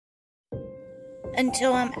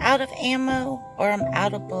Until I'm out of ammo or I'm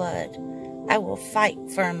out of blood, I will fight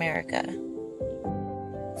for America.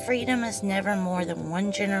 Freedom is never more than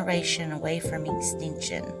one generation away from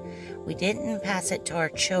extinction. We didn't pass it to our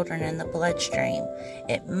children in the bloodstream.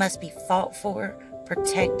 It must be fought for,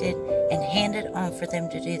 protected, and handed on for them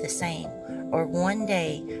to do the same. Or one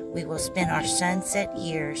day we will spend our sunset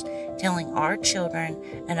years telling our children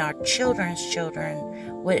and our children's children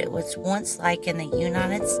what it was once like in the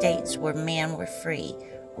United States where men were free.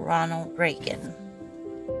 Ronald Reagan.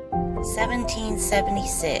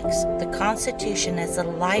 1776. The Constitution is the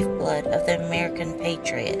lifeblood of the American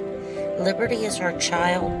patriot. Liberty is our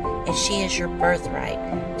child, and she is your birthright.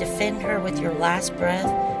 Defend her with your last breath,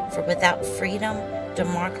 for without freedom,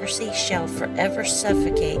 democracy shall forever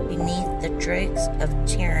suffocate beneath the dregs of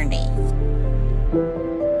tyranny.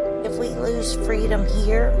 If we lose freedom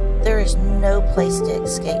here, there is no place to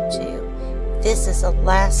escape to. This is the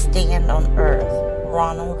last stand on earth.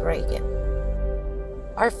 Ronald Reagan.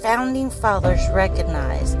 Our founding fathers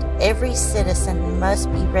recognized every citizen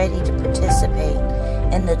must be ready to participate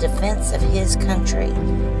in the defense of his country.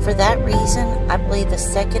 For that reason, I believe the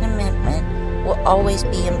Second Amendment will always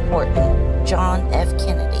be important. John F.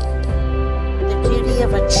 Kennedy. The duty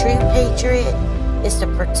of a true patriot is to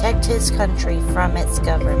protect his country from its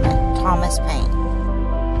government. Thomas Paine.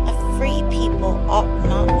 A free people ought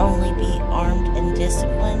not only be armed and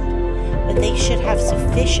disciplined, but they should have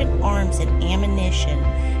sufficient arms and ammunition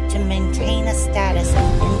to maintain a status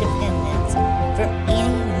of independence from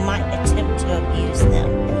any who might attempt to abuse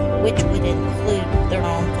them, which would include their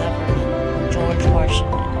own government. George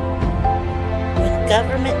Washington. When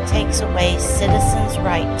government takes away citizens'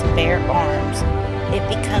 right to bear arms, it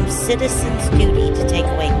becomes citizens' duty to take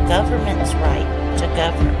away government's right to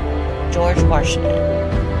govern. George Washington.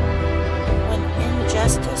 When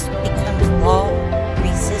injustice becomes law,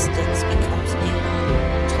 resistance becomes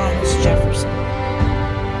duty. Thomas Jefferson.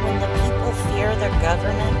 When the people fear their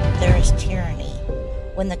government, there is tyranny.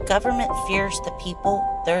 When the government fears the people,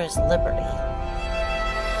 there is liberty.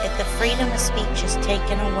 If the freedom of speech is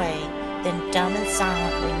taken away, then dumb and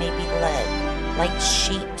silent we may be led, like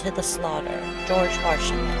sheep to the slaughter. George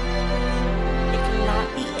Washington. It cannot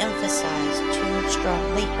be emphasized too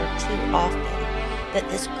strongly or too often that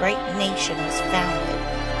this great nation was founded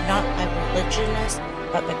not by religionists,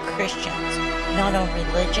 but by Christians, not on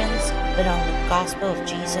religions, but on the gospel of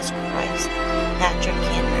Jesus Christ. Patrick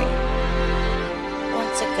Henry.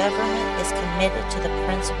 Once a government is committed to the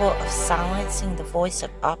principle of silencing the voice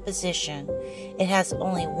of opposition, it has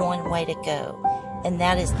only one way to go, and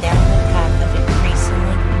that is down the path of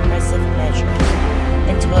increasingly repressive measures,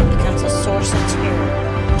 until it becomes a source of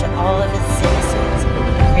terror to all of its citizens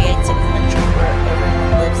and creates a country where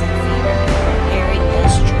everyone lives in fear.